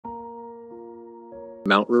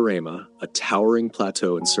Mount Roraima, a towering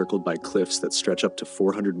plateau encircled by cliffs that stretch up to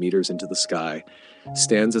 400 meters into the sky,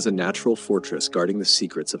 stands as a natural fortress guarding the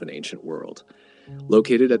secrets of an ancient world.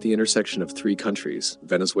 Located at the intersection of three countries,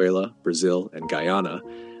 Venezuela, Brazil, and Guyana,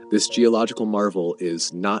 this geological marvel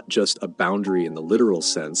is not just a boundary in the literal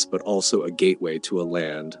sense, but also a gateway to a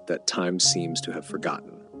land that time seems to have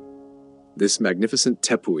forgotten. This magnificent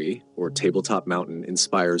tepui, or tabletop mountain,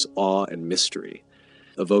 inspires awe and mystery,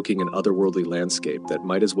 evoking an otherworldly landscape that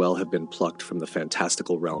might as well have been plucked from the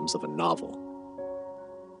fantastical realms of a novel.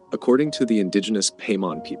 According to the indigenous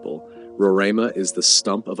Pemon people, Roraima is the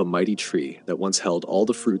stump of a mighty tree that once held all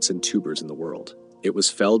the fruits and tubers in the world. It was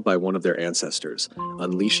felled by one of their ancestors,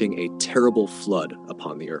 unleashing a terrible flood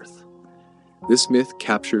upon the earth. This myth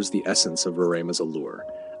captures the essence of Roraima's allure,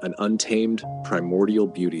 an untamed, primordial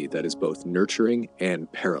beauty that is both nurturing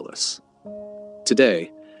and perilous.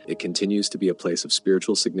 Today, it continues to be a place of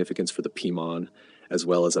spiritual significance for the Pemon, as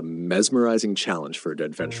well as a mesmerizing challenge for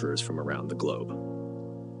adventurers from around the globe.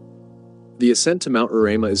 The ascent to Mount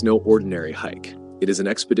Roraima is no ordinary hike. It is an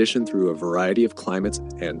expedition through a variety of climates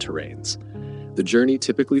and terrains. The journey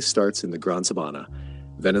typically starts in the Gran Sabana,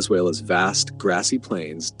 Venezuela's vast, grassy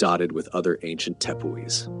plains dotted with other ancient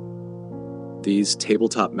tepuis. These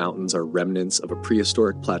tabletop mountains are remnants of a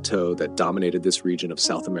prehistoric plateau that dominated this region of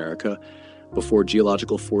South America before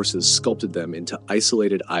geological forces sculpted them into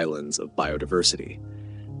isolated islands of biodiversity.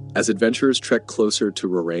 As adventurers trek closer to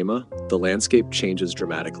Roraima, the landscape changes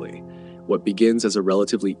dramatically. What begins as a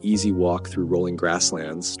relatively easy walk through rolling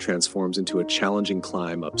grasslands transforms into a challenging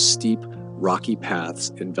climb up steep, rocky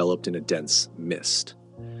paths enveloped in a dense mist.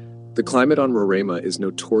 The climate on Roraima is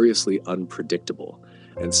notoriously unpredictable,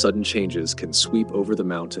 and sudden changes can sweep over the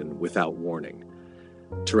mountain without warning.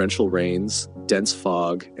 Torrential rains, dense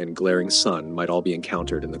fog, and glaring sun might all be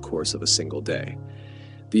encountered in the course of a single day.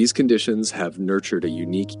 These conditions have nurtured a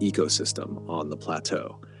unique ecosystem on the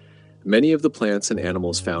plateau. Many of the plants and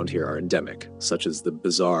animals found here are endemic, such as the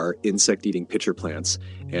bizarre insect-eating pitcher plants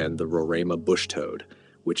and the Roraima bush toad,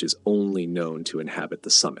 which is only known to inhabit the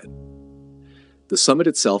summit. The summit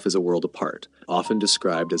itself is a world apart, often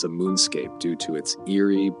described as a moonscape due to its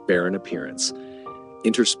eerie, barren appearance,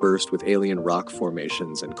 interspersed with alien rock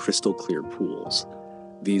formations and crystal-clear pools.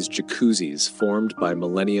 These jacuzzis, formed by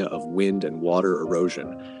millennia of wind and water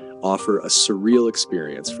erosion, offer a surreal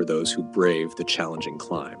experience for those who brave the challenging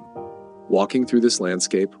climb. Walking through this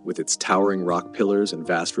landscape, with its towering rock pillars and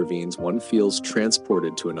vast ravines, one feels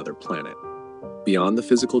transported to another planet. Beyond the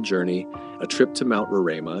physical journey, a trip to Mount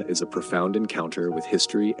Roraima is a profound encounter with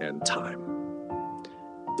history and time.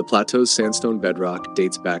 The plateau's sandstone bedrock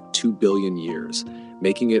dates back 2 billion years,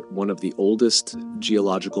 making it one of the oldest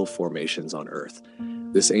geological formations on Earth.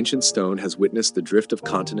 This ancient stone has witnessed the drift of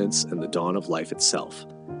continents and the dawn of life itself.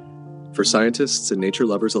 For scientists and nature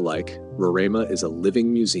lovers alike, Roraima is a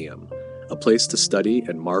living museum, a place to study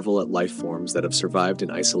and marvel at life forms that have survived in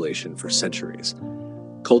isolation for centuries.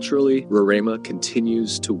 Culturally, Roraima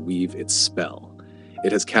continues to weave its spell.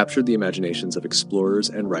 It has captured the imaginations of explorers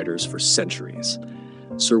and writers for centuries.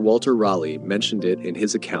 Sir Walter Raleigh mentioned it in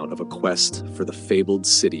his account of a quest for the fabled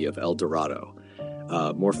city of El Dorado.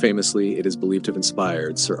 More famously, it is believed to have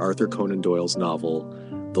inspired Sir Arthur Conan Doyle's novel,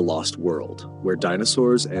 The Lost World, where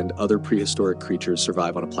dinosaurs and other prehistoric creatures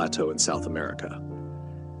survive on a plateau in South America.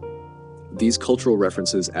 These cultural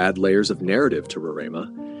references add layers of narrative to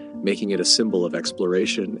Roraima, making it a symbol of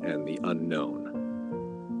exploration and the unknown.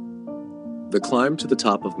 The climb to the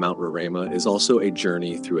top of Mount Roraima is also a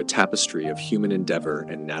journey through a tapestry of human endeavor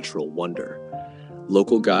and natural wonder.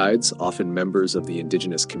 Local guides, often members of the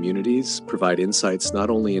indigenous communities, provide insights not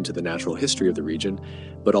only into the natural history of the region,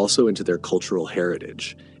 but also into their cultural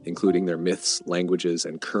heritage, including their myths, languages,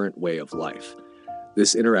 and current way of life.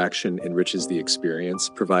 This interaction enriches the experience,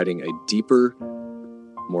 providing a deeper,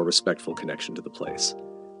 more respectful connection to the place.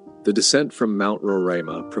 The descent from Mount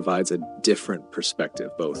Roraima provides a different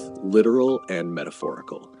perspective, both literal and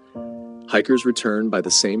metaphorical. Hikers return by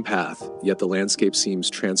the same path, yet the landscape seems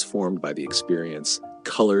transformed by the experience,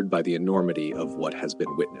 colored by the enormity of what has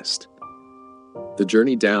been witnessed. The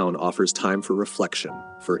journey down offers time for reflection,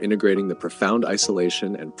 for integrating the profound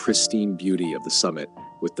isolation and pristine beauty of the summit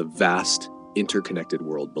with the vast, interconnected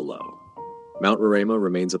world below. Mount Roraima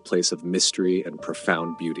remains a place of mystery and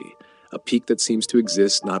profound beauty, a peak that seems to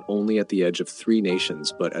exist not only at the edge of three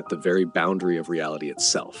nations, but at the very boundary of reality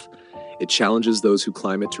itself. It challenges those who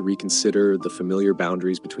climb it to reconsider the familiar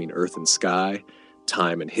boundaries between earth and sky,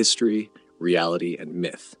 time and history, reality and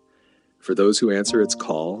myth. For those who answer its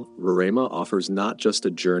call, Roraima offers not just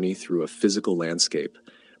a journey through a physical landscape,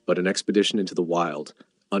 but an expedition into the wild,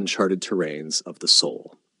 uncharted terrains of the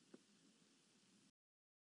soul.